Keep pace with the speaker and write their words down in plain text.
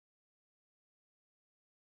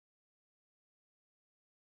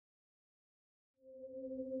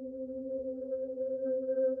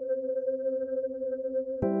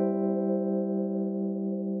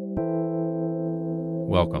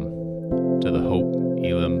Welcome to the Hope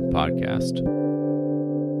Elam Podcast.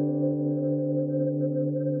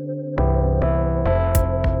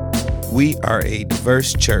 We are a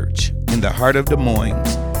diverse church in the heart of Des Moines,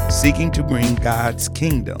 seeking to bring God's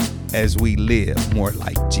kingdom as we live more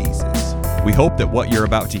like Jesus. We hope that what you're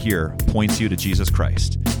about to hear points you to Jesus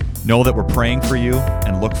Christ. Know that we're praying for you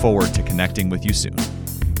and look forward to connecting with you soon.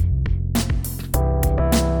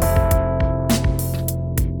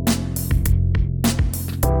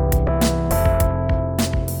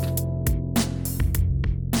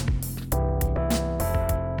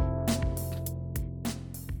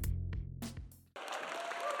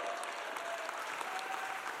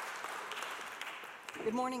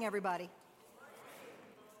 Good morning, everybody.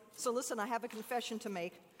 So listen, I have a confession to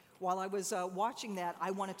make. While I was watching that,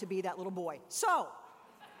 I wanted to be that little boy. So,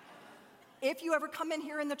 if you ever come in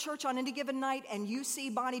here in the church on any given night and you see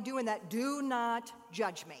Bonnie doing that, do not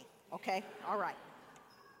judge me, okay? All right.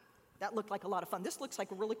 That looked like a lot of fun. This looks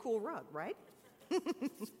like a really cool rug, right?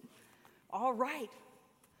 All right.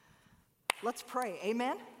 Let's pray.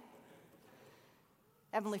 Amen?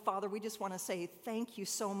 Heavenly Father, we just want to say thank you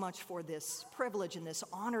so much for this privilege and this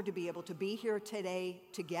honor to be able to be here today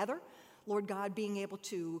together. Lord God, being able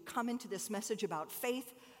to come into this message about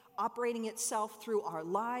faith, operating itself through our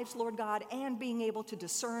lives, Lord God, and being able to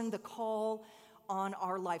discern the call on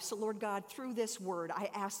our life. So, Lord God, through this word, I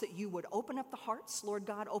ask that you would open up the hearts, Lord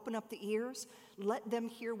God, open up the ears, let them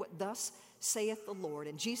hear what thus saith the Lord.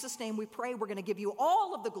 In Jesus' name we pray. We're going to give you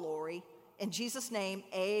all of the glory. In Jesus' name,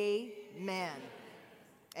 amen.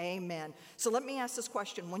 Amen. So let me ask this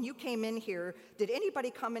question. When you came in here, did anybody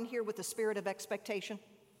come in here with the spirit of expectation?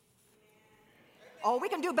 Oh, we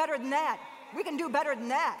can do better than that. We can do better than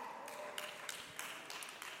that.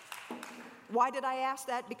 Why did I ask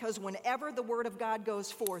that? Because whenever the word of God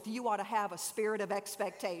goes forth, you ought to have a spirit of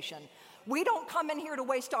expectation. We don't come in here to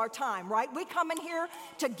waste our time, right? We come in here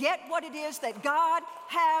to get what it is that God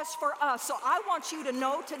has for us. So I want you to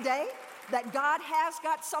know today that God has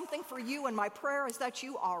got something for you, and my prayer is that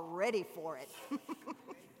you are ready for it.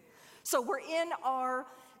 So we're in our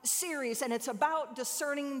series, and it's about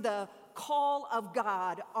discerning the call of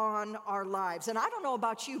God on our lives. And I don't know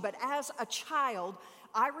about you, but as a child,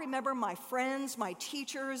 I remember my friends, my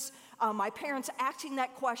teachers, my parents asking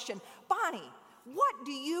that question, Bonnie, what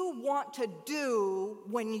do you want to do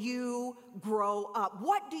when you grow up?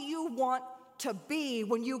 What do you want to be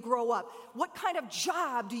when you grow up? What kind of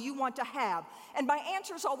job do you want to have? And my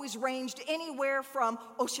answers always ranged anywhere from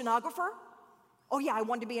oceanographer. Oh yeah, I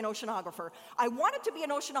wanted to be an oceanographer. I wanted to be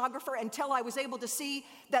an oceanographer until I was able to see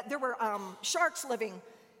that there were sharks living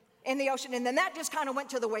in the ocean, and then that just kind of went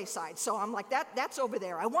to the wayside. So I'm like, that's over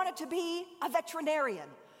there. I wanted to be a veterinarian,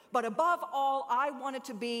 but above all, I wanted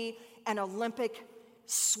to be an Olympic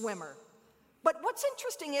swimmer. But what's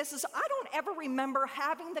interesting is I don't ever remember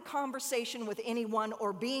having the conversation with anyone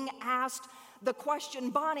or being asked the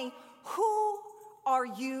question, Bonnie, who are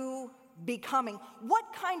you becoming?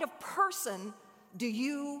 What kind of person do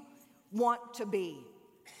you want to be?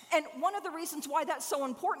 And one of the reasons why that's so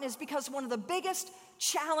important is because one of the biggest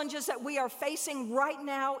challenges that we are facing right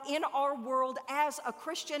now in our world as a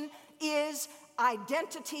Christian is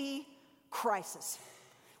identity crisis.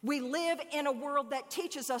 We live in a world that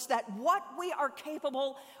teaches us that what we are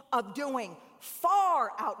capable of doing far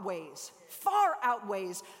outweighs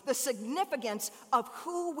the significance of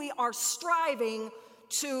who we are striving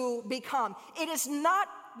to become. It is not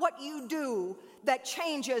what you do that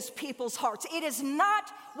changes people's hearts. It is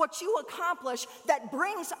not what you accomplish that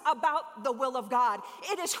brings about the will of God.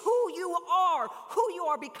 It is who you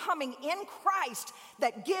are becoming in Christ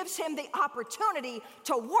that gives him the opportunity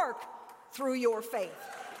to work through your faith.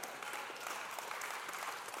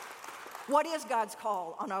 What is God's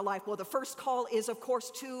call on our life? Well, the first call is, of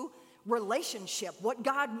course, to relationship. What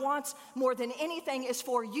God wants more than anything is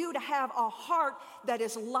for you to have a heart that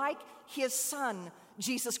is like his son,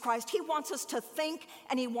 Jesus Christ. He wants us to think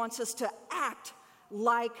and he wants us to act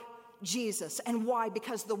like Jesus. And why?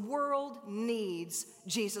 Because the world needs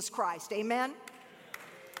Jesus Christ. Amen?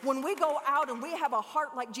 When we go out and we have a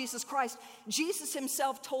heart like Jesus Christ, Jesus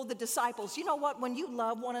himself told the disciples, you know what? When you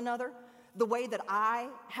love one another, the way that I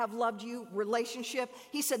have loved you, relationship,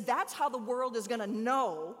 he said, that's how the world is going to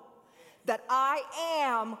know that I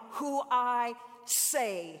am who I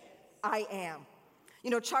say I am.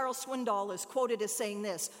 You know, Charles Swindoll is quoted as saying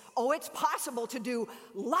this, oh, it's possible to do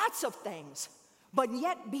lots of things, but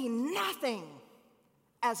yet be nothing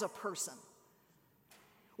as a person.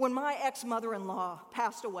 When my ex-mother-in-law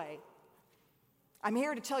passed away, I'm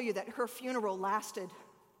here to tell you that her funeral lasted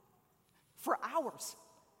for hours.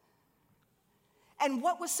 And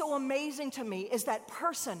what was so amazing to me is that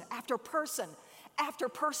person after person after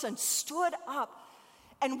person stood up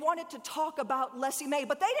and wanted to talk about Leslie May,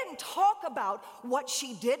 but they didn't talk about what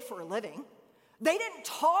she did for a living. They didn't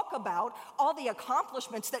talk about all the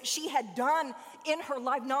accomplishments that she had done in her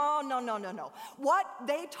life. No. What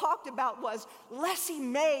they talked about was Leslie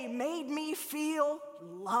May made me feel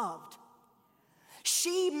loved.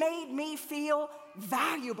 She made me feel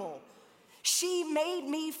valuable. She made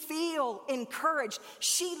me feel encouraged.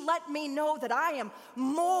 She let me know that I am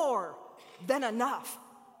more than enough.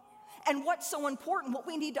 And what's so important, what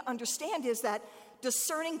we need to understand is that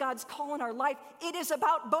discerning God's call in our life, it is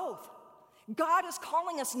about both. God is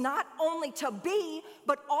calling us not only to be,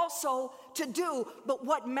 but also to do. But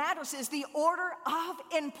what matters is the order of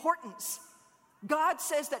importance. God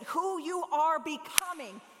says that who you are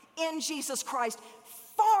becoming in Jesus Christ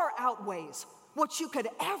far outweighs what you could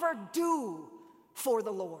ever do for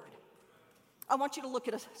the Lord. I want you to look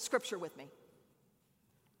at a scripture with me.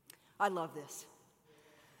 I love this.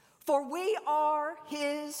 For we are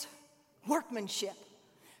his workmanship,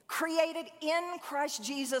 created in Christ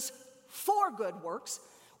Jesus for good works,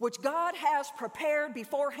 which God has prepared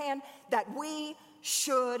beforehand that we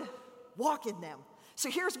should walk in them. So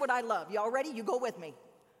here's what I love. Y'all ready? You go with me.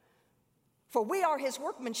 For we are his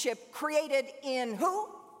workmanship, created in who?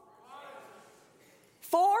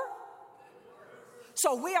 For?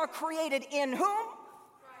 So we are created in whom?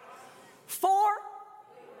 For?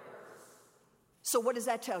 So what does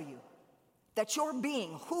that tell you? That your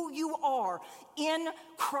being, who you are in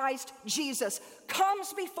Christ Jesus,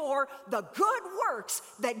 comes before the good works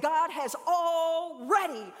that God has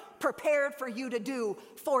already prepared for you to do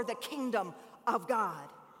for the kingdom of God.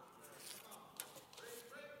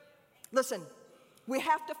 Listen, we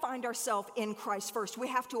have to find ourselves in Christ first. We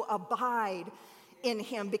have to abide in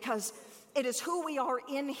him, because it is who we are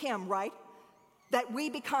in him, right? That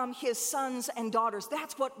we become his sons and daughters.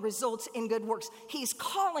 That's what results in good works. He's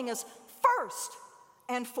calling us first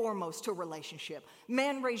and foremost to a relationship.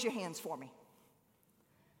 Men, raise your hands for me.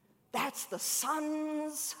 That's the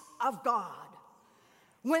sons of God.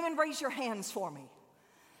 Women, raise your hands for me.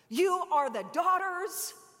 You are the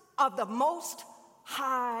daughters of the Most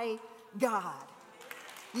High God.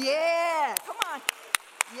 Yeah, come on.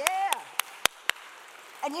 Yeah.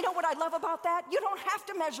 And you know what I love about that? You don't have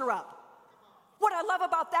to measure up. What I love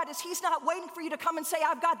about that is he's not waiting for you to come and say,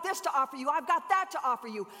 I've got this to offer you, I've got that to offer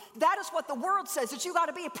you. That is what the world says, that you got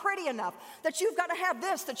to be pretty enough, that you've got to have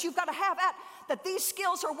this, that you've got to have that, that these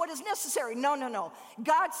skills are what is necessary. No.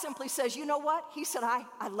 God simply says, you know what? He said,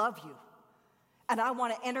 I love you. And I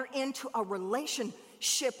want to enter into a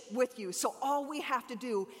relationship with you. So all we have to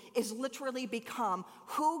do is literally become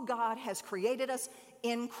who God has created us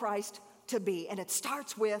in Christ to be. And it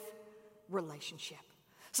starts with relationship.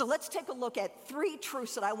 So let's take a look at 3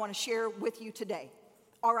 truths that I want to share with you today.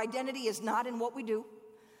 Our identity is not in what we do.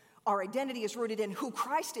 Our identity is rooted in who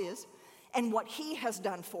Christ is and what he has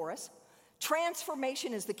done for us.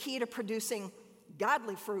 Transformation is the key to producing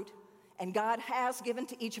godly fruit, and God has given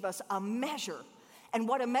to each of us a measure. And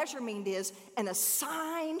what a measure means is an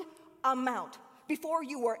assigned amount. Before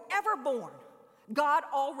you were ever born, God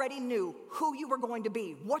already knew who you were going to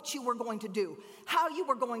be, what you were going to do, how you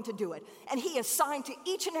were going to do it. And he assigned to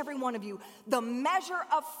each and every one of you the measure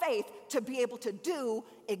of faith to be able to do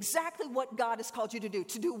exactly what God has called you to do.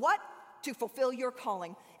 To do what? To fulfill your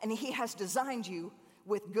calling. And he has designed you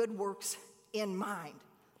with good works in mind.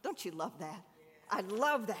 Don't you love that? I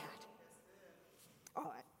love that. All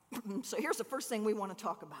right. So here's the first thing we want to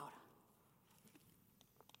talk about.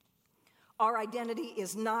 Our identity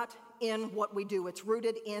is not in what we do. It's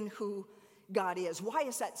rooted in who God is. Why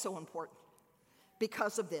is that so important?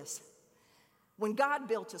 Because of this. When God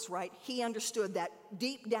built us, right, he understood that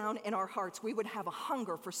deep down in our hearts, we would have a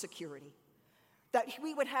hunger for security. That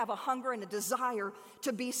we would have a hunger and a desire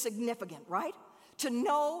to be significant, right? To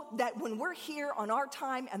know that when we're here on our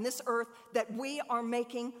time and this earth, that we are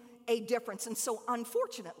making a difference. And so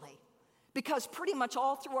unfortunately, because pretty much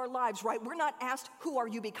all through our lives, right, we're not asked, who are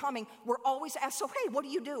you becoming? We're always asked, so hey, what do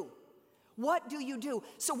you do? What do you do?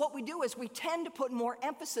 So what we do is we tend to put more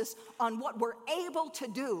emphasis on what we're able to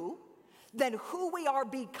do than who we are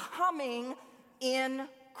becoming in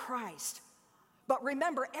Christ. But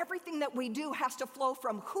remember, everything that we do has to flow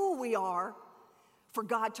from who we are for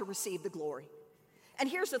God to receive the glory. And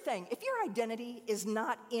here's the thing, if your identity is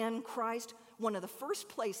not in Christ, one of the first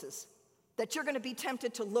places that you're going to be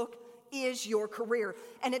tempted to look is your career.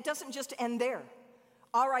 And it doesn't just end there.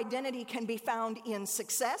 Our identity can be found in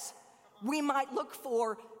success. We might look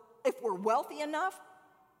for, if we're wealthy enough,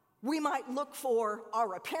 we might look for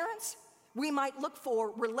our appearance. we might look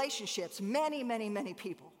for relationships. Many, many, many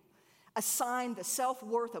people assign the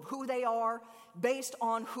self-worth of who they are based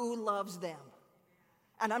on who loves them.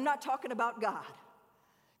 And I'm not talking about God.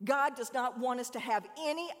 God does not want us to have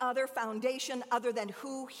any other foundation other than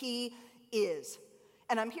who He is.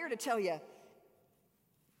 And I'm here to tell you,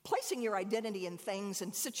 placing your identity in things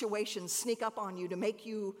and situations sneak up on you to make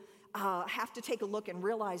you have to take a look and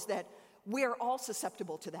realize that we're all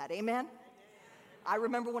susceptible to that. Amen? I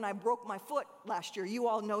remember when I broke my foot last year. You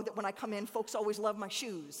all know that when I come in, folks always love my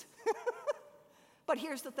shoes. But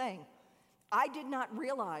here's the thing. I did not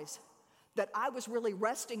realize that I was really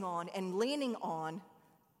resting on and leaning on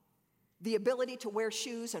the ability to wear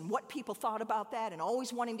shoes and what people thought about that and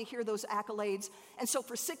always wanting to hear those accolades. And so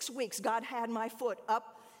for 6 weeks, God had my foot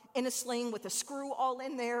up in a sling with a screw all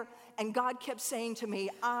in there, and God kept saying to me,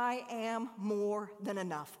 I am more than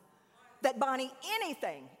enough. That, Bonnie,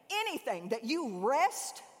 anything that you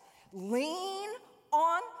rest, lean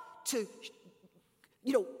on to,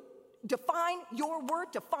 define your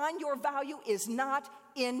worth, define your value is not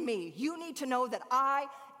in me. You need to know that I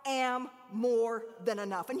am more than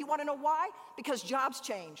enough. And you want to know why? Because jobs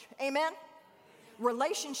change. Amen?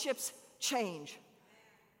 Relationships change.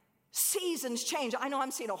 Seasons change. I know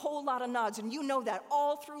I'm seeing a whole lot of nods, and you know that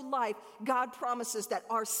all through life, God promises that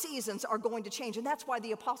our seasons are going to change. And that's why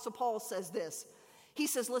the Apostle Paul says this. He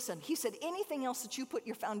says, listen, he said, anything else that you put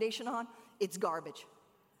your foundation on, it's garbage.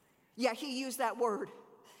 Yeah, he used that word.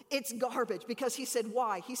 It's garbage because he said,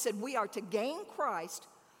 why? He said, we are to gain Christ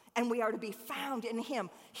and we are to be found in Him.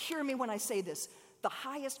 Hear me when I say this. The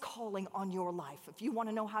highest calling on your life, if you want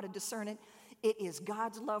to know how to discern it, it is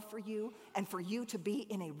God's love for you and for you to be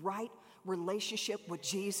in a right relationship with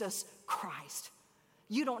Jesus Christ.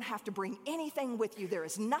 You don't have to bring anything with you. There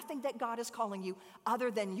is nothing that God is calling you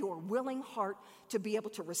other than your willing heart to be able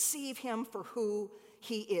to receive Him for who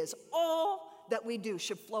He is. All that we do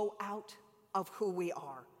should flow out of who we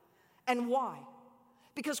are. And why?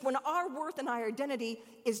 Because when our worth and our identity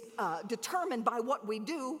is determined by what we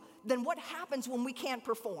do, then what happens when we can't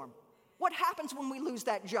perform? What happens when we lose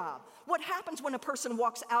that job? What happens when a person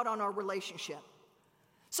walks out on our relationship?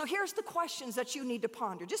 So here's the questions that you need to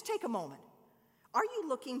ponder. Just take a moment. Are you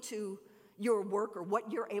looking to your work or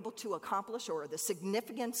what you're able to accomplish or the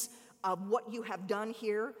significance of what you have done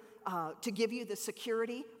here to give you the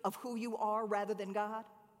security of who you are rather than God?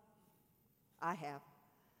 I have.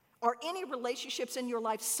 Are any relationships in your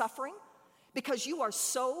life suffering because you are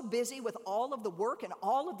so busy with all of the work and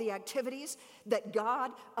all of the activities that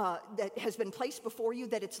God that has been placed before you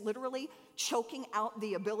that it's literally choking out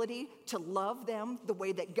the ability to love them the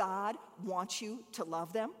way that God wants you to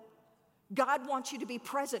love them? God wants you to be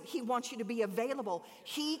present. He wants you to be available.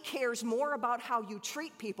 He cares more about how you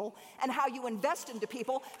treat people and how you invest into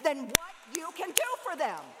people than what you can do for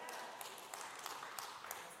them.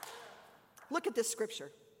 Look at this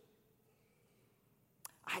scripture.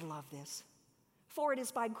 I love this. For it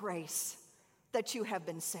is by grace that you have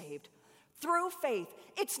been saved. Through faith.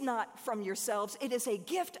 It's not from yourselves. It is a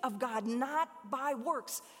gift of God, not by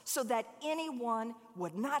works, so that anyone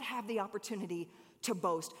would not have the opportunity to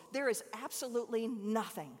boast. There is absolutely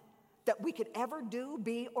nothing that we could ever do,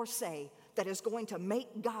 be, or say that is going to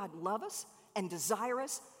make God love us and desire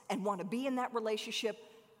us and want to be in that relationship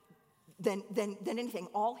than anything.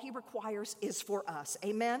 All He requires is for us.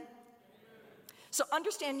 Amen? So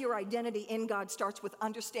understand your identity in God starts with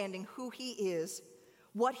understanding who He is,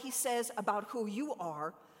 what He says about who you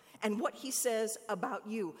are, and what He says about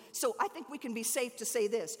you. So I think we can be safe to say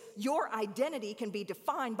this. Your identity can be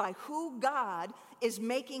defined by who God is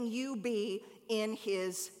making you be in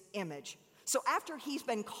His image. So after He's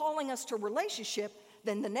been calling us to relationship,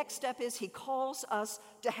 then the next step is He calls us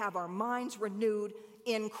to have our minds renewed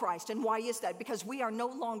in Christ. And why is that? Because we are no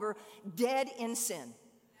longer dead in sin.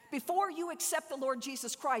 Before you accept the Lord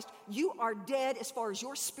Jesus Christ, you are dead as far as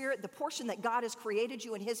your spirit, the portion that God has created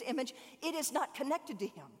you in His image, it is not connected to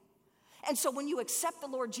Him. And so when you accept the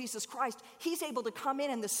Lord Jesus Christ, He's able to come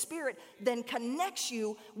in and the Spirit then connects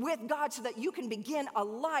you with God so that you can begin a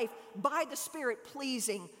life by the Spirit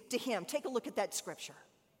pleasing to Him. Take a look at that scripture.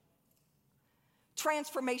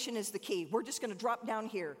 Transformation is the key. We're just going to drop down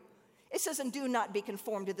here. It says, and do not be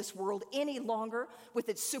conformed to this world any longer with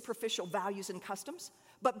its superficial values and customs,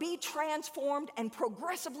 but be transformed and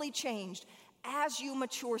progressively changed as you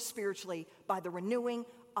mature spiritually by the renewing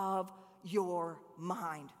of your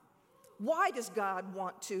mind. Why does God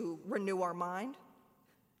want to renew our mind?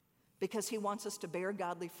 Because He wants us to bear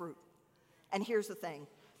godly fruit. And here's the thing.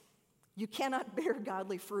 You cannot bear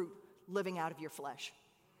godly fruit living out of your flesh.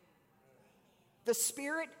 The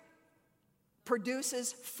Spirit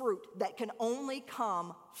produces fruit that can only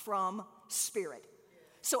come from spirit.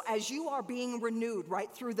 So as you are being renewed, right,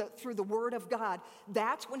 through the Word of God,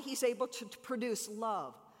 that's when He's able to produce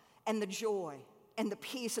love and the joy and the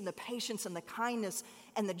peace and the patience and the kindness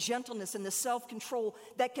and the gentleness and the self-control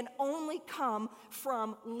that can only come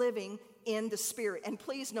from living in the Spirit. And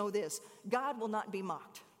please know this, God will not be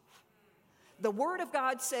mocked. The Word of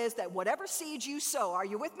God says that whatever seeds you sow, are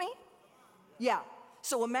you with me? Yeah.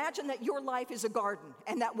 So imagine that your life is a garden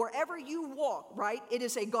and that wherever you walk, right, it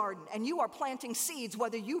is a garden. And you are planting seeds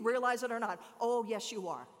whether you realize it or not. Oh, yes, you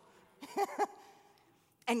are.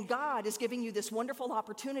 And God is giving you this wonderful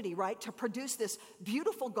opportunity, right, to produce this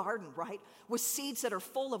beautiful garden, right, with seeds that are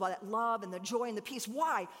full of that love and the joy and the peace.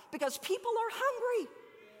 Why? Because people are hungry.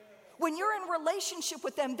 When you're in relationship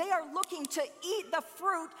with them, they are looking to eat the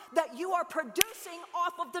fruit that you are producing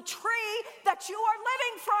off of the tree that you are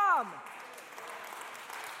living from.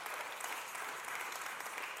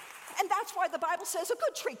 And that's why the Bible says a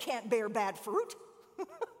good tree can't bear bad fruit.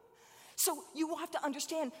 So you have to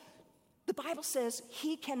understand, the Bible says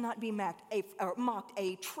he cannot be mocked.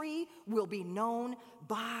 A tree will be known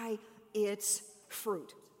by its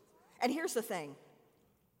fruit. And here's the thing.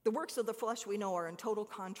 The works of the flesh we know are in total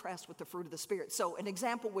contrast with the fruit of the Spirit. So an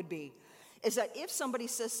example would be, is that if somebody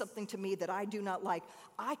says something to me that I do not like,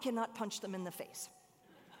 I cannot punch them in the face.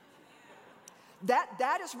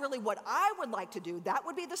 That is really what I would like to do. That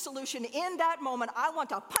would be the solution in that moment. I want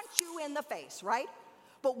to punch you in the face, right?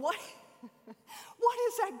 But what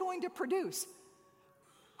is that going to produce?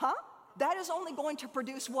 Huh? That is only going to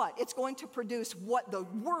produce what? It's going to produce what the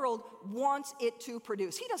world wants it to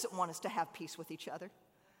produce. He doesn't want us to have peace with each other.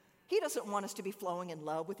 He doesn't want us to be flowing in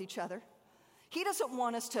love with each other. He doesn't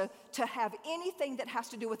want us to have anything that has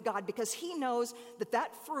to do with God, because he knows that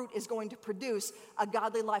that fruit is going to produce a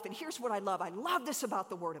godly life. And here's what I love. I love this about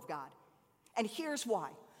the Word of God. And here's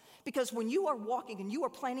why. Because when you are walking and you are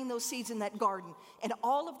planting those seeds in that garden, and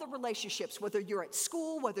all of the relationships, whether you're at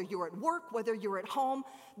school, whether you're at work, whether you're at home,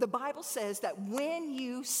 the Bible says that when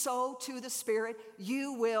you sow to the Spirit,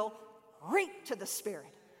 you will reap to the Spirit.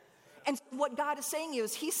 And what God is saying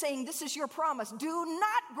is, he's saying, this is your promise. Do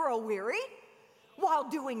not grow weary while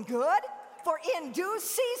doing good, for in due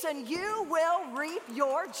season you will reap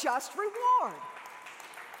your just reward.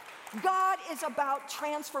 God is about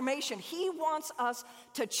transformation. He wants us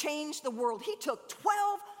to change the world. He took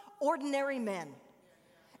 12 ordinary men,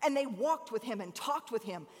 and they walked with him and talked with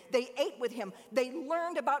him. They ate with him. They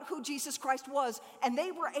learned about who Jesus Christ was, and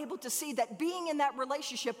they were able to see that being in that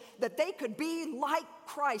relationship, that they could be like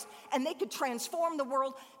Christ, and they could transform the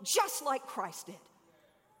world just like Christ did.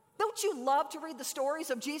 Don't you love to read the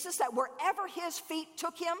stories of Jesus, that wherever his feet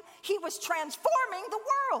took him, he was transforming the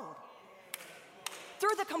world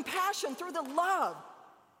through the compassion, through the love.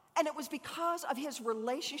 And it was because of his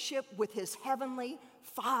relationship with his heavenly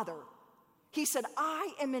Father. He said,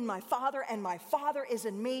 I am in my Father, and my Father is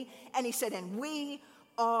in me. And he said, and we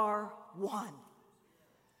are one.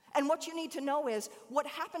 And what you need to know is, what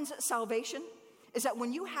happens at salvation is that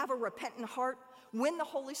when you have a repentant heart, when the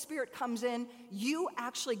Holy Spirit comes in, you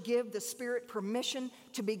actually give the Spirit permission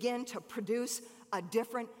to begin to produce a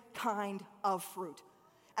different kind of fruit.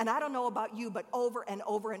 And I don't know about you, but over and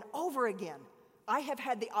over and over again, I have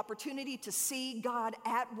had the opportunity to see God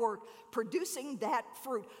at work producing that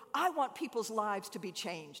fruit. I want people's lives to be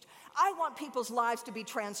changed. I want people's lives to be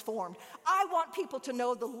transformed. I want people to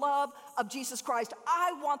know the love of Jesus Christ.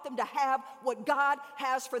 I want them to have what God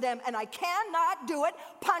has for them, and I cannot do it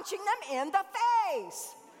punching them in the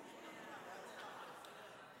face.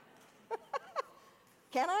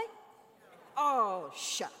 Can I? Oh,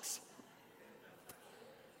 shucks.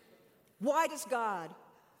 Why does God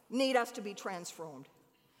need us to be transformed?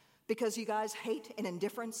 Because you guys, hate and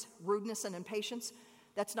indifference, rudeness and impatience,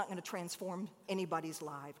 that's not going to transform anybody's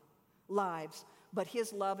lives. But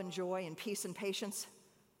his love and joy and peace and patience,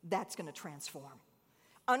 that's going to transform.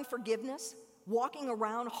 Unforgiveness, walking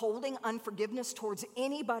around holding unforgiveness towards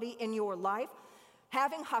anybody in your life,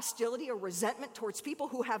 having hostility or resentment towards people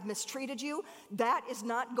who have mistreated you, that is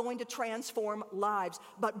not going to transform lives.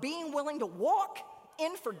 But being willing to walk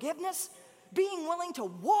in forgiveness, being willing to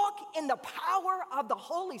walk in the power of the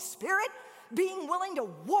Holy Spirit, being willing to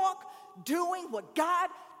walk doing what God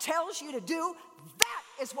tells you to do, that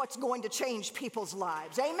is what's going to change people's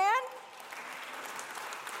lives. Amen?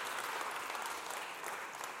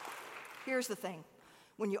 Here's the thing.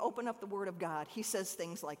 When you open up the Word of God, he says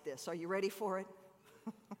things like this. Are you ready for it?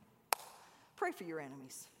 Pray for your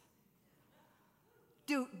enemies.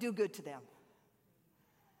 Do good to them.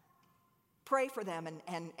 Pray for them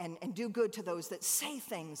and do good to those that say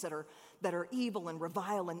things that are evil and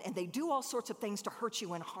revile, and they do all sorts of things to hurt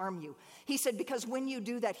you and harm you. He said, because when you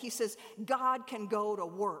do that, he says, God can go to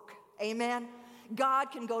work. Amen?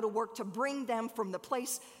 God can go to work to bring them from the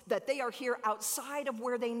place that they are here outside of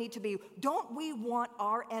where they need to be. Don't we want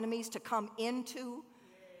our enemies to come into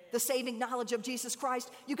the saving knowledge of Jesus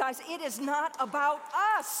Christ? You guys, it is not about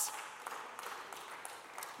us.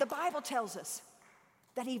 The Bible tells us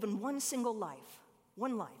that even one single life,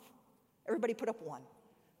 everybody put up one.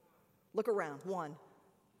 Look around, one.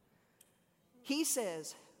 He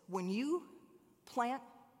says, when you plant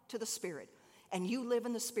to the Spirit and you live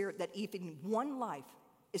in the Spirit, that even one life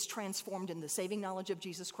is transformed in the saving knowledge of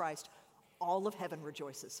Jesus Christ, all of heaven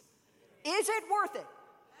rejoices. Is it worth it?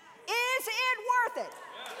 Is it worth it?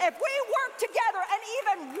 If we work together and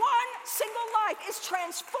even one single life is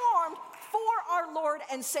transformed for our Lord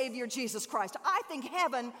and Savior Jesus Christ, I think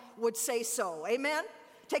heaven would say so. Amen?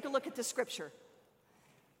 Take a look at the scripture.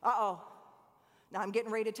 Uh-oh. Now I'm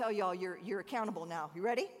getting ready to tell y'all you're accountable now. You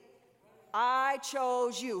ready? I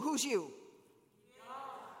chose you. Who's you?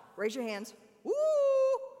 Raise your hands. Woo!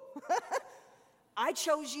 I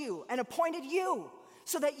chose you and appointed you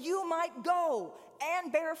so that you might go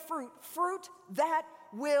and bear fruit that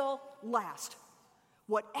will last.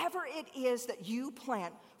 Whatever it is that you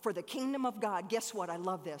plant for the kingdom of God, guess what? I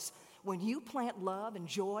love this. When you plant love and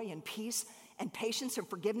joy and peace and patience and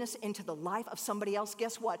forgiveness into the life of somebody else,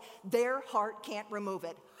 guess what? Their heart can't remove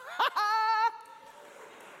it.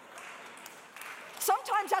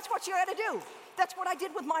 Sometimes that's what you got to do. That's what I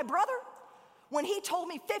did with my brother. When he told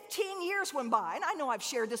me 15 years went by, and I know I've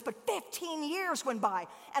shared this, but 15 years went by,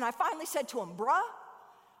 and I finally said to him, bruh,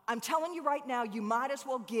 I'm telling you right now, you might as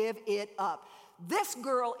well give it up. This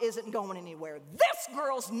girl isn't going anywhere. This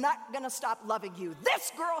girl's not going to stop loving you.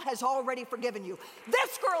 This girl has already forgiven you.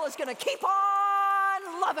 This girl is going to keep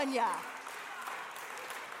on loving you.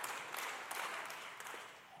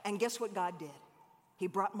 And guess what God did? He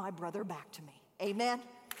brought my brother back to me. Amen?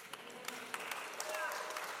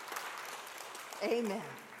 Amen.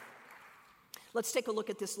 Let's take a look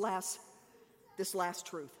at this last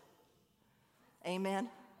truth. Amen.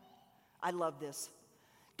 I love this.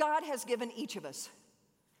 God has given each of us,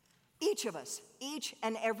 each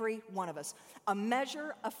and every one of us, a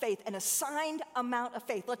measure of faith, an assigned amount of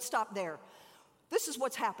faith. Let's stop there. This is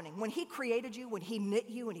what's happening. When he created you, when he knit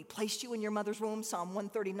you, and he placed you in your mother's womb, Psalm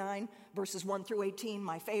 139, verses 1 through 18,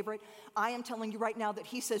 my favorite, I am telling you right now that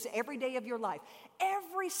he says every day of your life,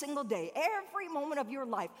 every single day, every moment of your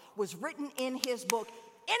life was written in his book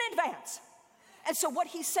in advance. And so what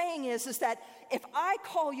he's saying is that if I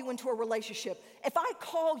call you into a relationship, if I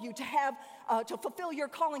call you to have to fulfill your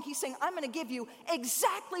calling, he's saying, I'm going to give you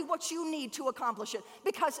exactly what you need to accomplish it,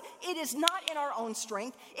 because it is not in our own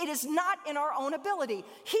strength. It is not in our own ability.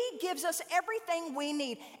 He gives us everything we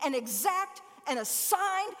need, an exact and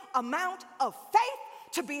assigned amount of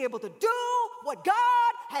faith to be able to do what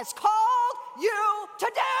God has called you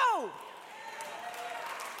to do.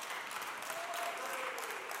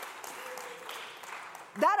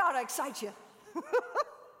 That ought to excite you.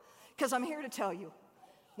 Because I'm here to tell you,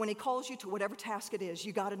 when he calls you to whatever task it is,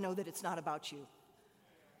 you got to know that it's not about you.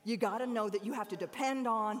 You got to know that you have to depend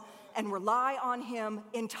on and rely on him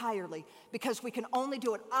entirely, because we can only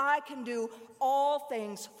do it. I can do all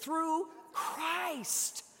things through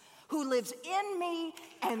Christ who lives in me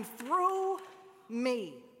and through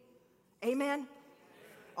me. Amen?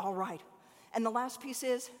 All right. And the last piece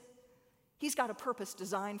is, he's got a purpose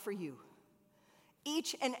designed for you.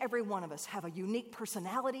 Each and every one of us have a unique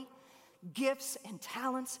personality, gifts and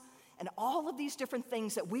talents, and all of these different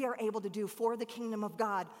things that we are able to do for the kingdom of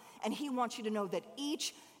God. And he wants you to know that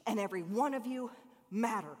each and every one of you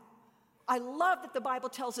matter. I love that the Bible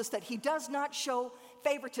tells us that he does not show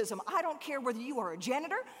favoritism. I don't care whether you are a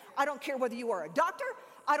janitor. I don't care whether you are a doctor.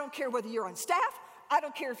 I don't care whether you're on staff. I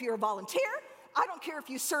don't care if you're a volunteer. I don't care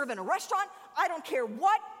if you serve in a restaurant. I don't care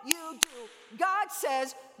what you do. God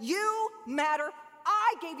says you matter.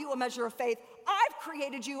 I gave you a measure of faith. I've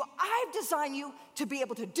created you. I've designed you to be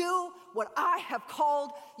able to do what I have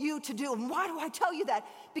called you to do. And why do I tell you that?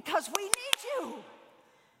 Because we need you.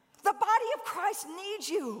 The body of Christ needs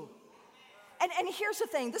you. And here's the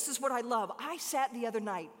thing. This is what I love. I sat the other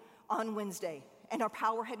night on Wednesday, and our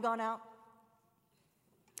power had gone out.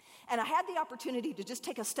 And I had the opportunity to just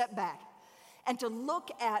take a step back and to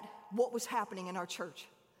look at what was happening in our church.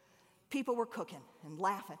 People were cooking and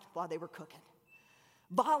laughing while they were cooking.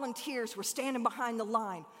 Volunteers were standing behind the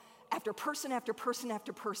line after person after person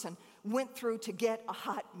after person went through to get a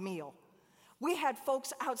hot meal. We had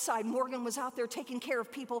folks outside. Morgan was out there taking care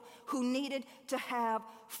of people who needed to have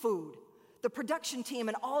food. The production team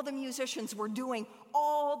and all the musicians were doing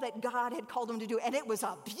all that God had called them to do, and it was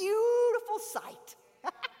a beautiful sight.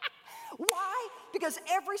 Why? Because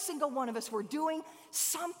every single one of us were doing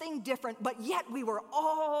something different, but yet we were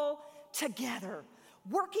all together,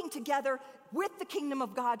 working together with the kingdom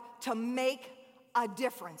of God to make a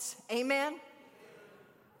difference. Amen?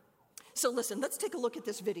 So listen, let's take a look at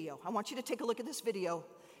this video. I want you to take a look at this video,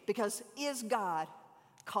 because is God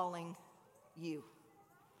calling you?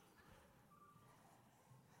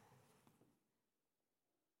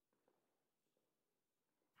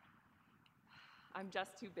 I'm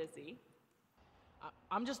just too busy.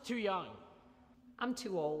 I'm just too young. I'm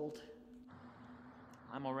too old.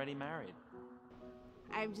 I'm already married.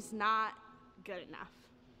 I'm just not good enough.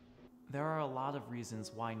 There are a lot of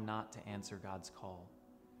reasons why not to answer God's call.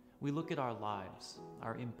 We look at our lives,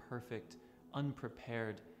 our imperfect,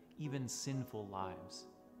 unprepared, even sinful lives,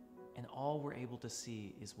 and all we're able to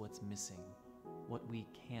see is what's missing, what we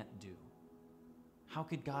can't do. How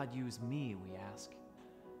could God use me, we ask?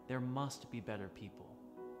 There must be better people.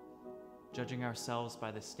 Judging ourselves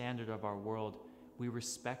by the standard of our world, we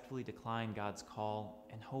respectfully decline God's call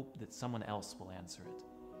and hope that someone else will answer it.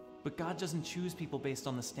 But God doesn't choose people based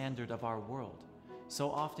on the standard of our world.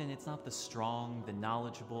 So often it's not the strong, the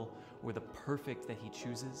knowledgeable, or the perfect that He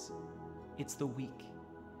chooses. It's the weak,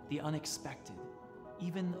 the unexpected,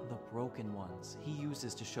 even the broken ones He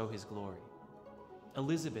uses to show His glory.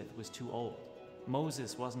 Elizabeth was too old.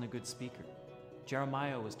 Moses wasn't a good speaker.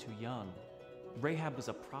 Jeremiah was too young. Rahab was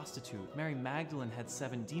a prostitute. Mary Magdalene had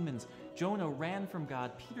 7 demons. Jonah ran from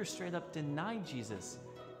God. Peter straight up denied Jesus.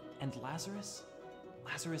 And Lazarus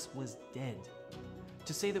was dead.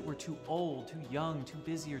 To say that we're too old, too young, too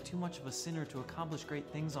busy, or too much of a sinner to accomplish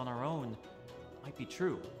great things on our own might be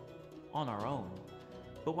true, on our own.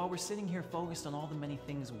 But while we're sitting here focused on all the many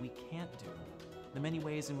things we can't do, the many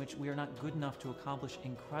ways in which we are not good enough to accomplish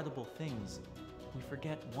incredible things, we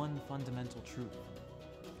forget one fundamental truth.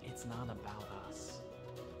 It's not about us.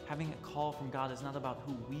 Having a call from God is not about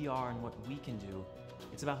who we are and what we can do.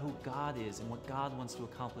 It's about who God is and what God wants to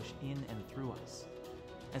accomplish in and through us.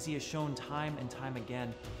 As He has shown time and time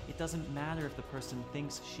again, it doesn't matter if the person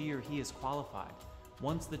thinks she or he is qualified,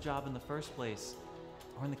 wants the job in the first place,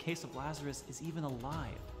 or in the case of Lazarus, is even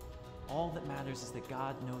alive. All that matters is that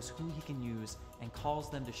God knows who He can use and calls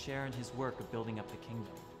them to share in His work of building up the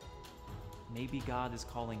kingdom. Maybe God is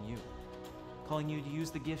calling you to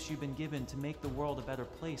use the gifts you've been given to make the world a better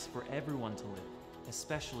place for everyone to live,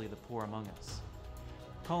 especially the poor among us.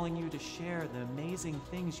 Calling you to share the amazing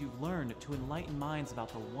things you've learned to enlighten minds about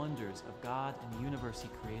the wonders of God and the universe He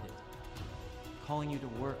created. Calling you to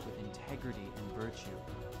work with integrity and virtue,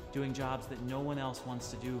 doing jobs that no one else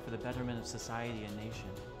wants to do for the betterment of society and nation.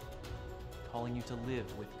 Calling you to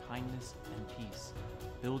live with kindness and peace,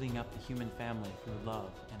 building up the human family through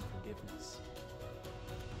love and forgiveness.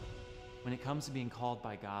 When it comes to being called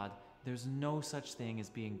by God, there's no such thing as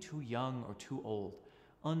being too young or too old,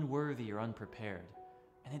 unworthy or unprepared.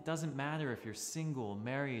 And it doesn't matter if you're single,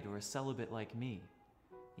 married, or a celibate like me.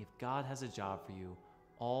 If God has a job for you,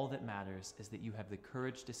 all that matters is that you have the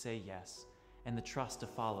courage to say yes and the trust to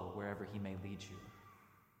follow wherever He may lead you.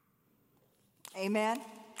 Amen.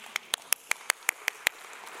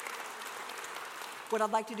 What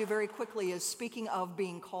I'd like to do very quickly is, speaking of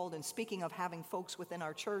being called and speaking of having folks within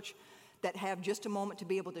our church that have just a moment to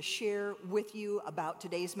be able to share with you about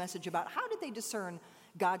today's message, about how did they discern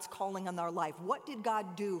God's calling on their life? What did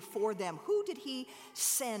God do for them? Who did He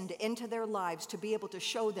send into their lives to be able to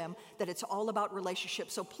show them that it's all about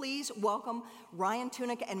relationships? So please welcome Ryan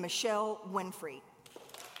Tunick and Michelle Winfrey.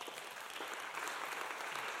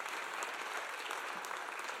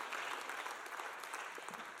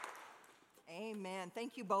 Amen.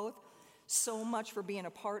 Thank you both so much for being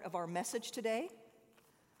a part of our message today.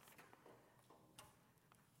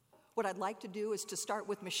 What I'd like to do is to start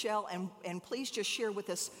with Michelle, and please just share with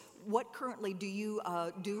us, what currently do you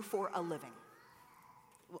do for a living?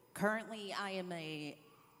 Well, currently, I am a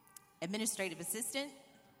administrative assistant,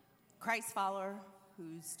 Christ follower,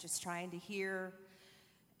 who's just trying to hear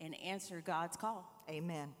and answer God's call.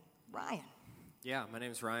 Amen. Ryan. Yeah, my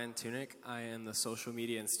name is Ryan Tunick. I am the social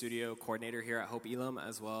media and studio coordinator here at Hope Elam,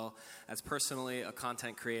 as well as personally a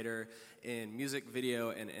content creator in music,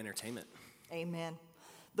 video, and entertainment. Amen.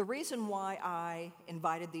 The reason why I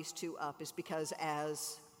invited these two up is because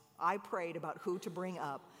as I prayed about who to bring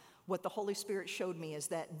up, what the Holy Spirit showed me is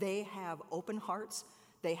that they have open hearts,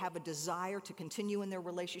 they have a desire to continue in their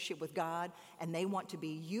relationship with God, and they want to be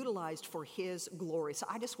utilized for His glory. So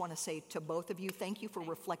I just want to say to both of you, thank you for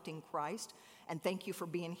reflecting Christ, and thank you for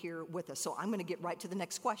being here with us. So I'm going to get right to the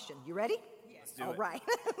next question. You ready? Yes. Let's do All it. right.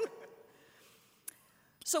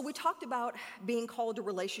 So we talked about being called to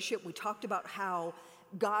relationship. We talked about how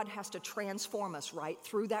God has to transform us, right,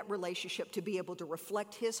 through that relationship to be able to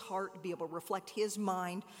reflect His heart, to be able to reflect His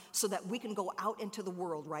mind so that we can go out into the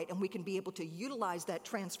world, right, and we can be able to utilize that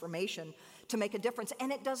transformation to make a difference.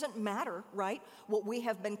 And it doesn't matter, right, what we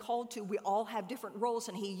have been called to. We all have different roles,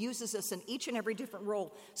 and He uses us in each and every different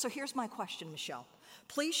role. So here's my question, Michelle.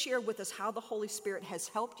 Please share with us how the Holy Spirit has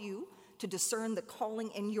helped you to discern the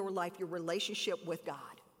calling in your life, your relationship with God.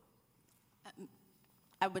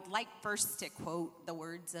 I would like first to quote the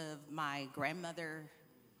words of my grandmother,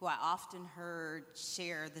 who I often heard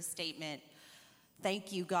share the statement,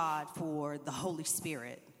 "Thank you, God, for the Holy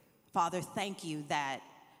Spirit. Father, thank you that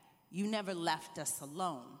you never left us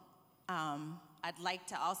alone." I'd like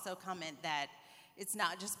to also comment that it's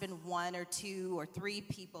not just been 1 or 2 or 3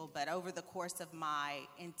 people, but over the course of my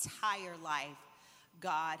entire life,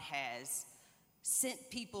 God has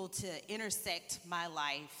sent people to intersect my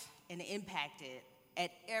life and impact it at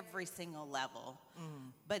every single level.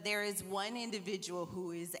 But there is one individual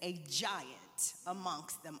who is a giant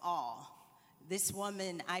amongst them all. This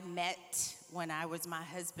woman I met when I was my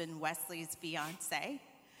husband Wesley's fiance.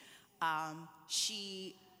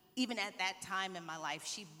 She, even at that time in my life,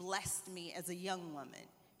 she blessed me as a young woman.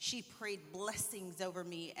 She prayed blessings over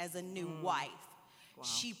me as a new wife. Wow.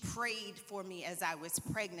 She prayed for me as I was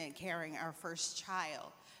pregnant, carrying our first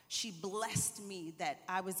child. She blessed me that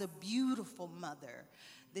I was a beautiful mother.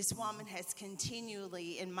 This woman has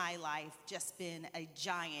continually in my life just been a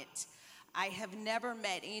giant. I have never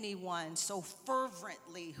met anyone so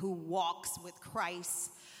fervently who walks with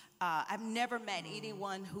Christ. I've never met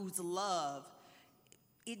anyone whose love,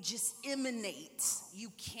 it just emanates. You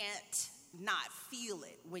can't not feel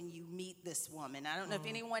it when you meet this woman. I don't know if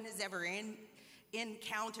anyone has ever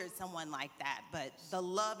encountered someone like that, but the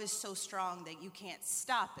love is so strong that you can't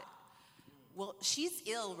stop it. Well, she's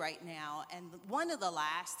ill right now, and one of the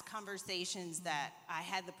last conversations that I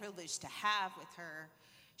had the privilege to have with her,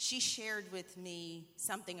 she shared with me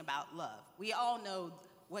something about love. We all know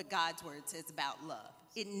what God's word says about love.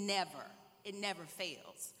 It never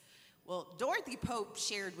fails. Well, Dorothy Pope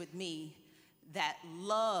shared with me that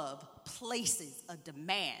love places a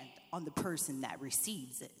demand on the person that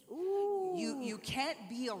receives it. You can't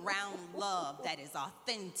be around love that is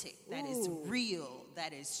authentic, that is real,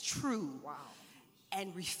 that is true,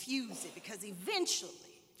 and refuse it, because eventually,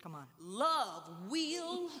 love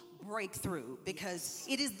will break through, because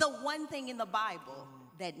it is the one thing in the Bible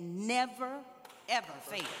that never, ever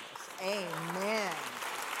fails. Amen.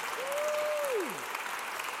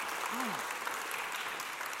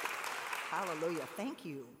 Hallelujah. Thank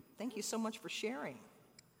you. Thank you so much for sharing.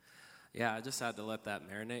 Yeah, I just had to let that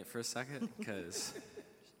marinate for a second because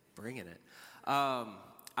bringing it. I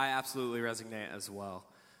absolutely resonate as well.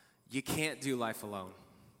 You can't do life alone.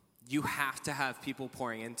 You have to have people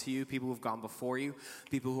pouring into you, people who've gone before you,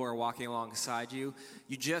 people who are walking alongside you.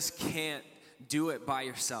 You just can't do it by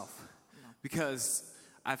yourself. Because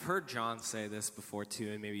I've heard John say this before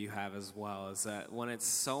too, and maybe you have as well, is that when it's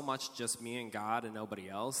so much just me and God and nobody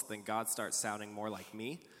else, then God starts sounding more like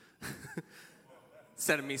me.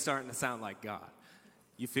 Instead of me starting to sound like God.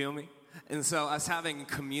 You feel me? And so us having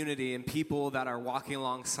community and people that are walking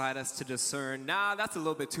alongside us to discern, that's a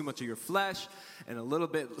little bit too much of your flesh and a little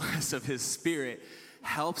bit less of His Spirit,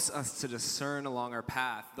 helps us to discern along our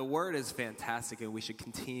path. The word is fantastic and we should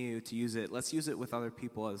continue to use it. Let's use it with other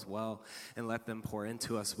people as well and let them pour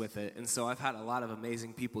into us with it. And so I've had a lot of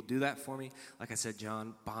amazing people do that for me. Like I said,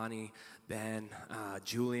 John, Bonnie, Ben,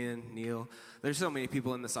 Julian, Neil. There's so many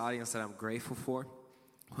people in this audience that I'm grateful for,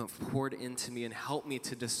 who have poured into me and helped me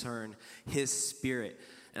to discern His Spirit.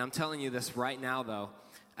 And I'm telling you this right now, though,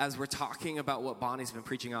 as we're talking about what Bonnie's been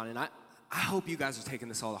preaching on, and I hope you guys are taking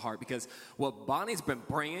this all to heart, because what Bonnie's been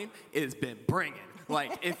bringing, it has been bringing.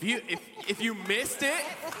 Like, if you missed it,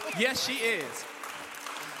 yes, she is.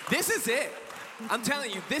 This is it. I'm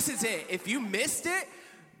telling you, this is it. If you missed it,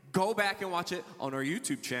 go back and watch it on our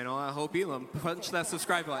YouTube channel. I hope Elam, punch that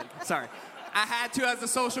subscribe button. Sorry. I had to as a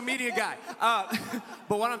social media guy.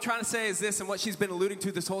 But what I'm trying to say is this, and what she's been alluding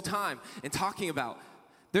to this whole time and talking about.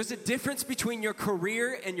 There's a difference between your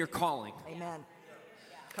career and your calling. Amen.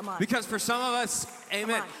 Come on. Because for some of us,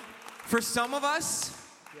 amen. For some of us,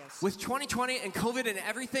 with 2020 and COVID and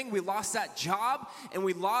everything, we lost that job and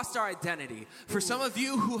we lost our identity. For some of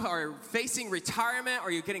you who are facing retirement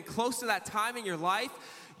or you're getting close to that time in your life,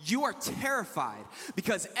 you are terrified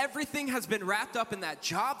because everything has been wrapped up in that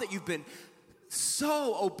job that you've been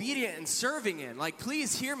so obedient and serving in. Like,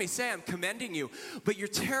 please hear me say I'm commending you, but you're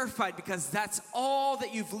terrified because that's all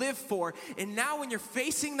that you've lived for. And now when you're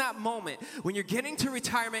facing that moment, when you're getting to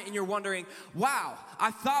retirement and you're wondering, wow,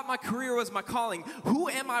 I thought my career was my calling. Who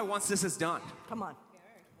am I once this is done? Come on.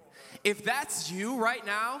 If that's you right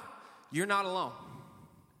now, you're not alone.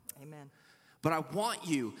 Amen. But I want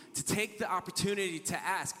you to take the opportunity to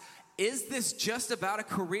ask, is this just about a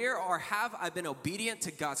career, or have I been obedient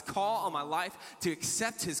to God's call on my life to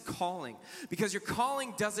accept his calling? Because your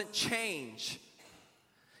calling doesn't change.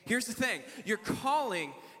 Here's the thing. Your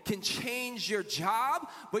calling can change your job,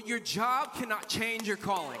 but your job cannot change your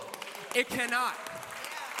calling. It cannot.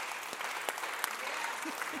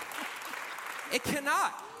 It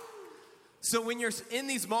cannot. So when you're in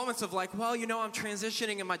these moments of like, well, you know, I'm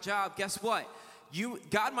transitioning in my job, guess what?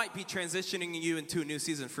 God might be transitioning you into a new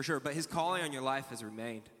season for sure, but his calling on your life has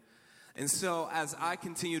remained. And so as I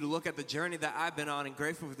continue to look at the journey that I've been on and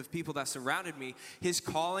grateful for the people that surrounded me, his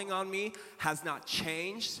calling on me has not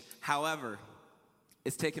changed. However,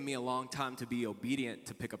 it's taken me a long time to be obedient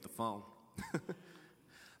to pick up the phone.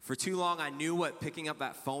 For too long, I knew what picking up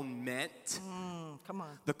that phone meant. Come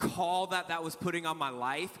on. The call that was putting on my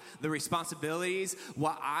life, the responsibilities,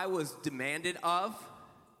 what I was demanded of.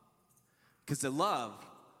 Because the love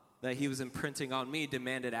that he was imprinting on me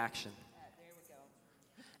demanded action. There we go.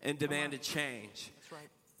 And demanded change. That's right.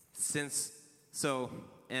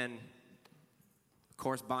 And of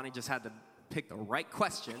course, Bonnie just had to pick the right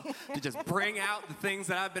question to just bring out the things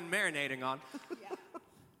that I've been marinating on. Yeah.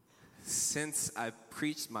 Since I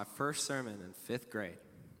preached my first sermon in 5th grade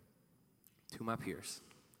to my peers,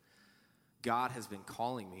 God has been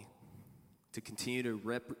calling me to continue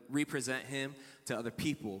to represent him to other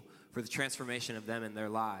people for the transformation of them in their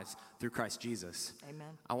lives through Christ Jesus. Amen.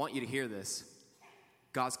 I want you to hear this.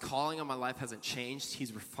 God's calling on my life hasn't changed.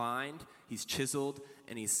 He's refined, he's chiseled,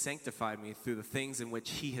 and he's sanctified me through the things in which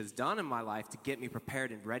he has done in my life to get me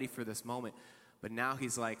prepared and ready for this moment. But now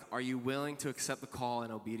he's like, are you willing to accept the call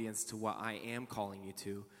and obedience to what I am calling you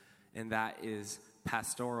to? And that is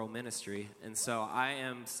pastoral ministry. And so I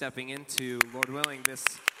am stepping into, Lord willing, this.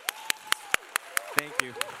 Thank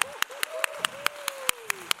you.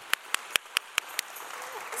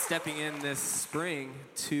 Stepping in this spring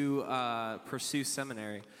to pursue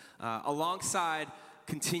seminary, alongside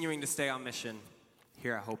continuing to stay on mission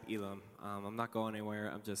here at Hope Elam. I'm not going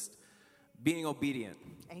anywhere. I'm just being obedient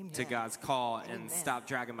to God's call and stop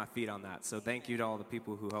dragging my feet on that. So thank you to all the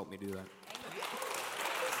people who helped me do that.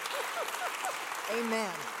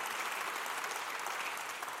 Amen.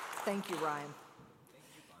 Thank you, Ryan.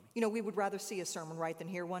 You know, we would rather see a sermon, right, than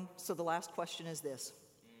hear one. So the last question is this.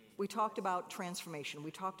 We talked about transformation.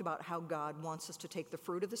 We talked about how God wants us to take the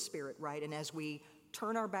fruit of the Spirit, right? And as we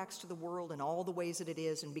turn our backs to the world and all the ways that it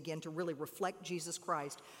is and begin to really reflect Jesus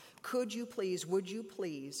Christ, would you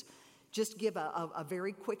please just give a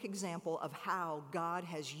very quick example of how God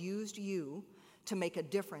has used you to make a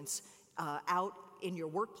difference out in your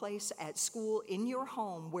workplace, at school, in your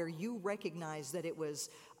home, where you recognize that it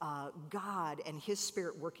was God and his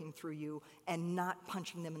Spirit working through you and not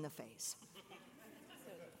punching them in the face?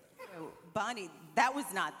 Bonnie, that was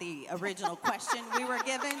not the original question we were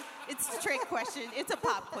given. It's a trick question. It's a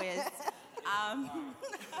pop quiz.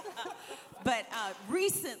 But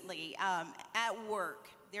recently, at work,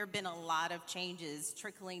 there have been a lot of changes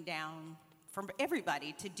trickling down from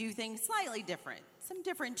everybody to do things slightly different. Some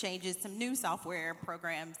different changes, some new software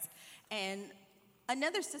programs. And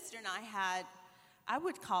another sister and I had, I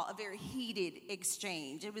would call, a very heated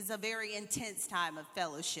exchange. It was a very intense time of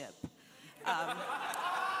fellowship.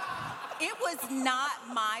 It was not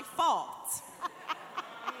my fault.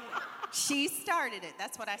 She started it.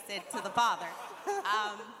 That's what I said to the Father.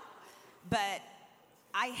 But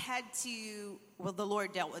I had to, the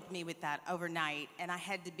Lord dealt with me with that overnight, and I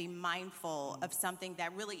had to be mindful of something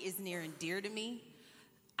that really is near and dear to me.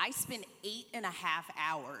 I spend 8.5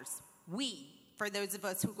 hours, for those of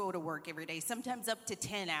us who go to work every day, sometimes up to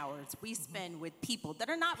 10 hours, we spend with people that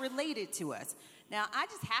are not related to us. Now, I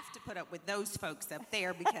just have to put up with those folks up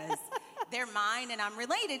there because they're mine and I'm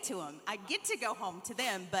related to them. I get to go home to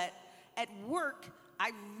them, but at work,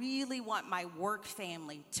 I really want my work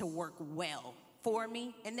family to work well for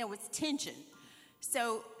me, and there was tension.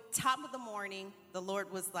 So, top of the morning, the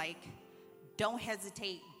Lord was like, don't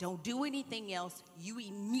hesitate, don't do anything else, you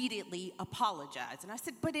immediately apologize. And I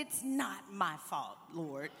said, but it's not my fault,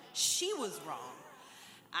 Lord. She was wrong.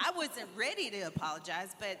 I wasn't ready to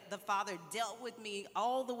apologize, but the Father dealt with me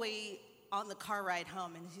all the way on the car ride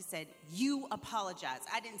home, and he said, you apologize.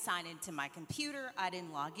 I didn't sign into my computer, I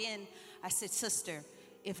didn't log in. I said, sister,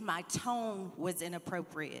 if my tone was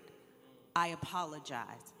inappropriate, I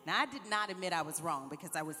apologize. Now, I did not admit I was wrong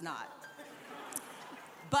because I was not.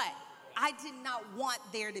 But I did not want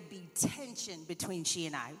there to be tension between she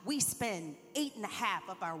and I. We spend 8.5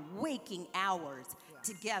 of our waking hours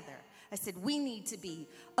together. I said, we need to be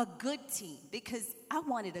a good team because I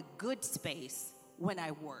wanted a good space when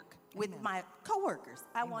I work with my coworkers.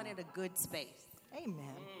 I wanted a good space.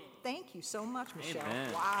 Amen. Thank you so much, Michelle.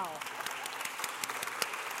 Amen. Wow.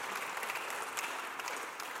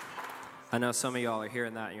 I know some of y'all are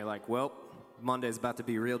hearing that and you're like, well, Monday's about to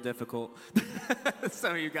be real difficult.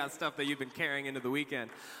 Some of you got stuff that you've been carrying into the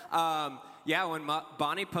weekend. When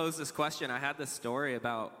Bonnie posed this question, I had this story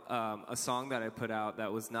about a song that I put out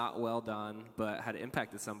that was not well done, but had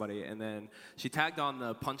impacted somebody. And then she tagged on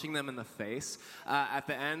the punching them in the face at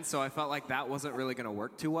the end. So I felt like that wasn't really going to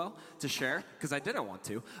work too well to share because I didn't want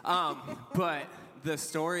to. But the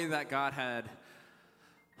story that God had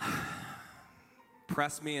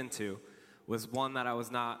pressed me into was one that I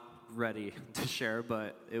was not ready to share,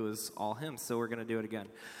 but it was all him, so we're going to do it again.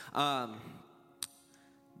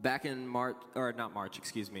 Back in the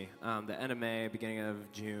end of May, beginning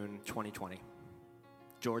of June 2020,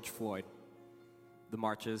 George Floyd, the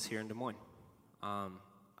marches here in Des Moines.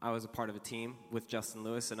 I was a part of a team with Justin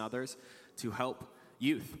Lewis and others to help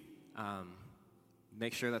youth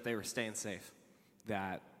make sure that they were staying safe,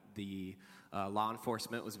 that the law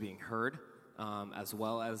enforcement was being heard, as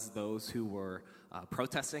well as those who were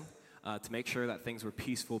protesting, to make sure that things were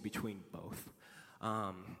peaceful between both.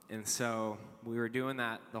 And so we were doing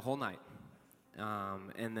that the whole night.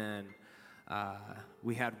 And then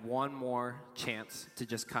we had one more chance to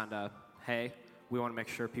just kind of, hey, we want to make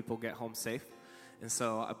sure people get home safe. And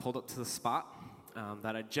so I pulled up to the spot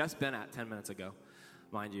that I'd just been at 10 minutes ago,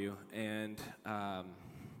 mind you, and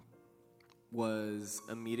was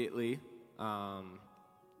immediately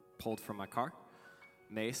pulled from my car,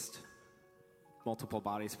 maced, multiple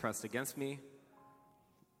bodies pressed against me,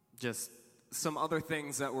 just some other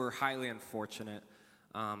things that were highly unfortunate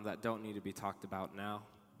that don't need to be talked about now.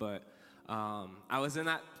 But I was in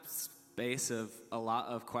that space of a lot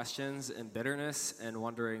of questions and bitterness and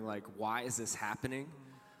wondering, like, why is this happening?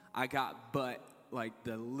 I got but, like,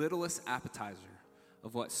 the littlest appetizer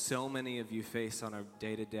of what so many of you face on a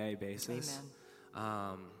day-to-day basis.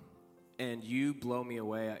 Amen. And you blow me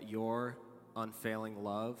away at your unfailing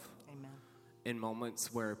love. Amen. In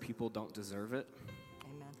moments where people don't deserve it.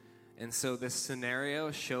 Amen. And so this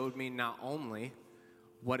scenario showed me not only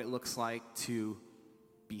what it looks like to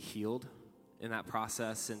be healed in that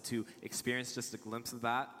process and to experience just a glimpse of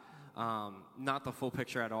that, not the full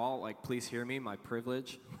picture at all. Like, please hear me, my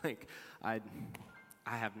privilege. Like, I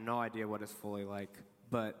have no idea what it's fully like.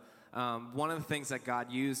 But one of the things that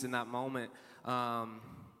God used in that moment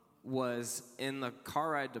was in the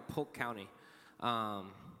car ride to Polk County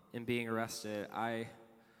and being arrested, I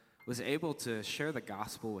was able to share the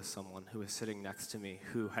gospel with someone who was sitting next to me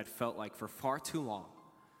who had felt like for far too long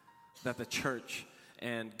that the church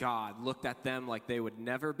and God looked at them like they would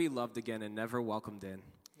never be loved again and never welcomed in.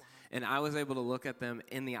 Wow. And I was able to look at them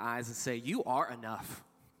in the eyes and say, you are enough.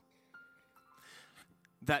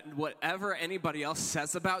 That whatever anybody else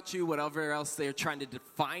says about you, whatever else they're trying to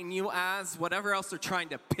define you as, whatever else they're trying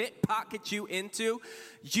to pickpocket you into,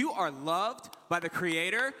 you are loved by the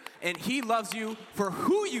Creator, and He loves you for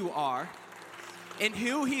who you are and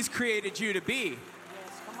who He's created you to be.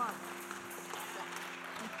 Yes, come on.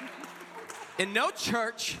 And no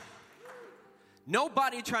church,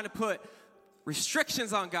 nobody trying to put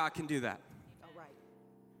restrictions on God can do that.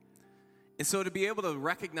 And so to be able to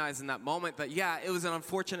recognize in that moment that, yeah, it was an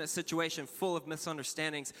unfortunate situation full of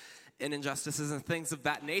misunderstandings and injustices and things of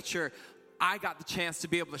that nature, I got the chance to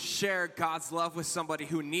be able to share God's love with somebody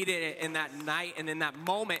who needed it in that night and in that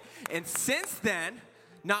moment. And since then,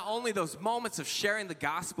 not only those moments of sharing the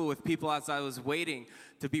gospel with people as I was waiting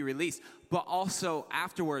to be released, but also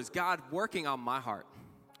afterwards, God working on my heart.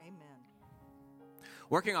 Amen.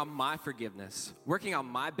 Working on my forgiveness, working on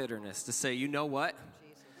my bitterness to say, you know what?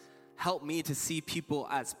 Help me to see people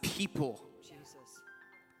as people. Jesus.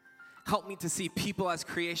 Help me to see people as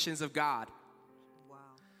creations of God. Wow.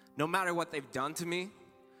 No matter what they've done to me,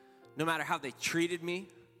 no matter how they treated me,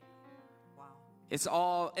 wow. It's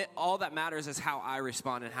all that matters is how I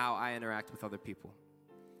respond and how I interact with other people.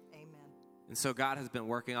 Amen. And so God has been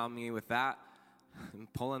working on me with that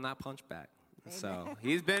and pulling that punch back. Amen. So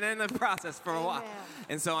He's been in the process for a while.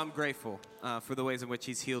 And so I'm grateful for the ways in which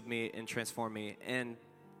He's healed me and transformed me and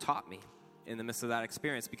taught me in the midst of that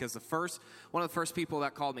experience, because one of the first people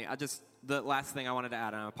that called me, the last thing I wanted to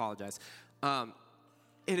add, and I apologize,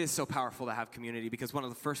 it is so powerful to have community, because one of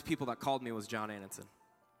the first people that called me was John Annenson.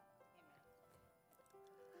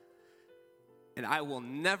 And I will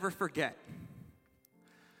never forget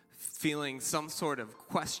feeling some sort of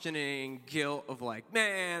questioning, guilt of like,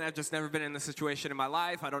 man, I've just never been in this situation in my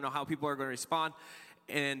life. I don't know how people are going to respond.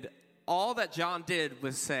 And all that John did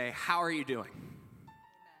was say, how are you doing?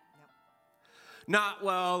 Not,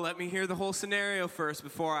 well, let me hear the whole scenario first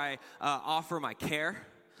before I offer my care,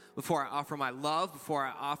 before I offer my love, before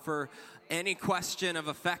I offer any question of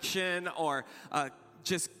affection or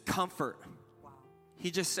just comfort. Wow. He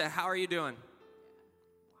just said, how are you doing?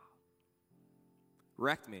 Wow.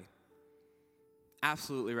 Wrecked me.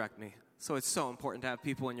 Absolutely wrecked me. So it's so important to have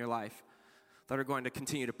people in your life that are going to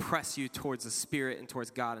continue to press you towards the Spirit and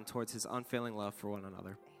towards God and towards His unfailing love for one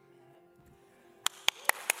another.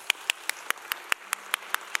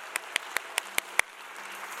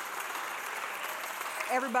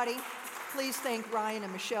 Everybody, please thank Ryan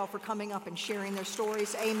and Michelle for coming up and sharing their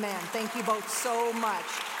stories. Amen. Thank you both so much.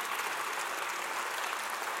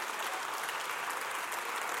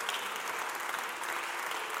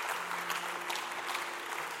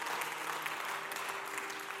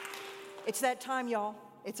 It's that time, y'all.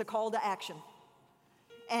 It's a call to action.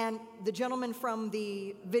 And the gentleman from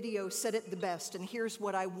the video said it the best, and here's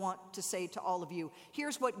what I want to say to all of you.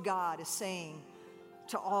 Here's what God is saying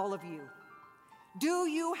to all of you. Do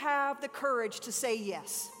you have the courage to say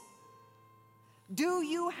yes? Do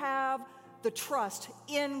you have the trust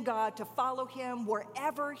in God to follow Him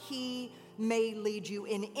wherever He may lead you,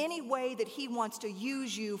 in any way that He wants to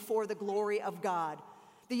use you for the glory of God?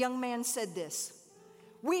 The young man said this: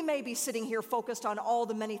 we may be sitting here focused on all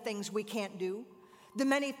the many things we can't do, the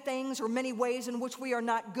many things or many ways in which we are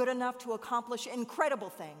not good enough to accomplish incredible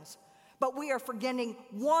things, but we are forgetting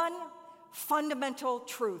one fundamental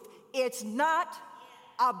truth. It's not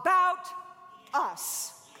about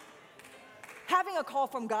us. Having a call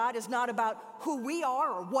from God is not about who we are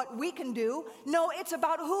or what we can do. No, it's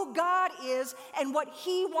about who God is and what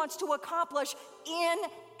He wants to accomplish in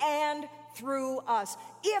and through us.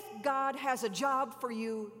 If God has a job for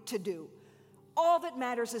you to do, all that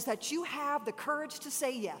matters is that you have the courage to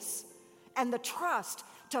say yes and the trust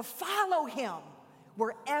to follow Him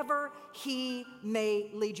wherever He may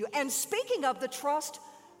lead you. And speaking of the trust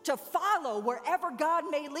to follow wherever God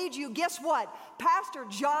may lead you, guess what? Pastor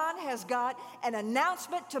John has got an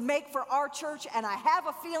announcement to make for our church, and I have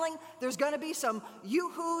a feeling there's going to be some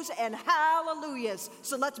yoo-hoos and hallelujahs.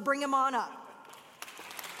 So let's bring him on up.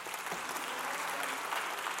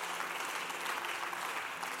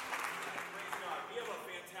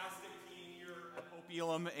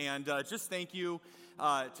 Elam, and just thank you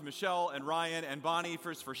to Michelle and Ryan and Bonnie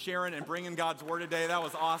for sharing and bringing God's Word today. That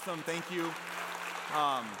was awesome. Thank you.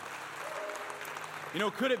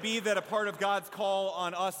 Could it be that a part of God's call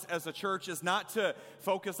on us as a church is not to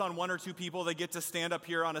focus on one or two people that get to stand up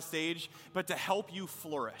here on a stage, but to help you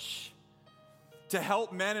flourish? To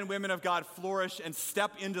help men and women of God flourish and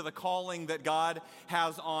step into the calling that God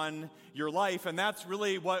has on your life. And that's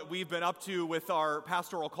really what we've been up to with our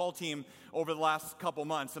pastoral call team over the last couple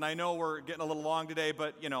months. And I know we're getting a little long today,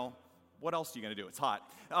 but, what else are you going to do? It's hot.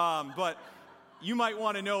 But you might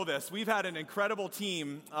want to know this. We've had an incredible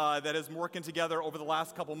team that has been working together over the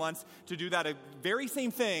last couple months to do that very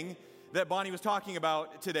same thing that Bonnie was talking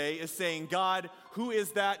about today, is saying, God, who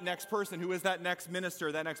is that next person? Who is that next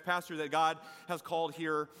minister, that next pastor that God has called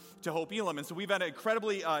here to Hope Elam? And so we've had an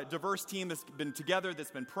incredibly diverse team that's been together,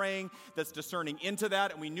 that's been praying, that's discerning into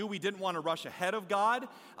that. And we knew we didn't want to rush ahead of God,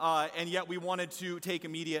 and yet we wanted to take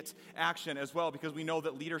immediate action as well, because we know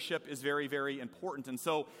that leadership is very, very important. And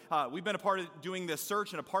so we've been a part of doing this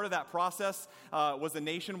search, and a part of that process was a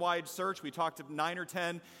nationwide search. We talked to 9 or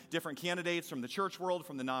 10 different candidates from the church world,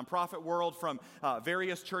 from the nonprofit world, from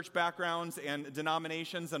various church backgrounds and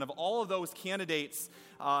denominations. And of all of those candidates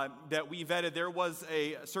that we vetted, there was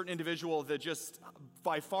a certain individual that just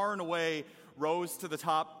by far and away rose to the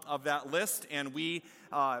top of that list, and we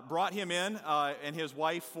brought him in and his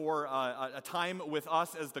wife for a time with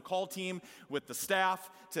us as the call team, with the staff,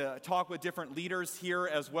 to talk with different leaders here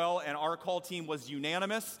as well. And our call team was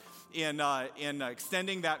unanimous in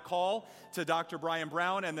extending that call to Dr. Brian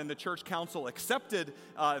Brown, and then the church council accepted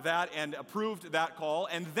that and approved that call.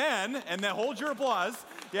 And then hold your applause.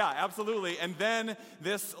 Yeah, absolutely. And then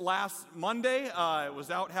this last Monday, I was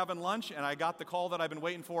out having lunch, and I got the call that I've been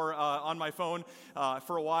waiting for on my phone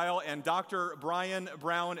for a while, and Dr. Brian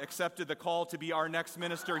Brown accepted the call to be our next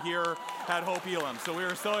minister here at Hope Elam. So we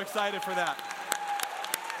were so excited for that.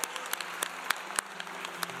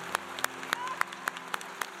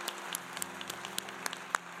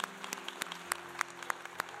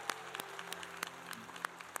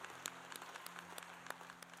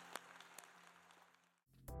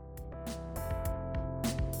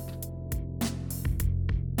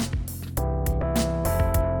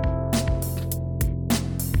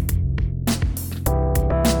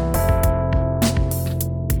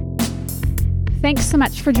 Thanks so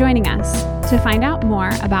much for joining us. To find out more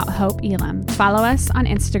about Hope Elam, follow us on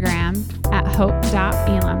Instagram at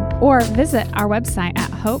hope.elam or visit our website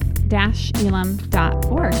at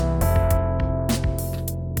hope-elam.org.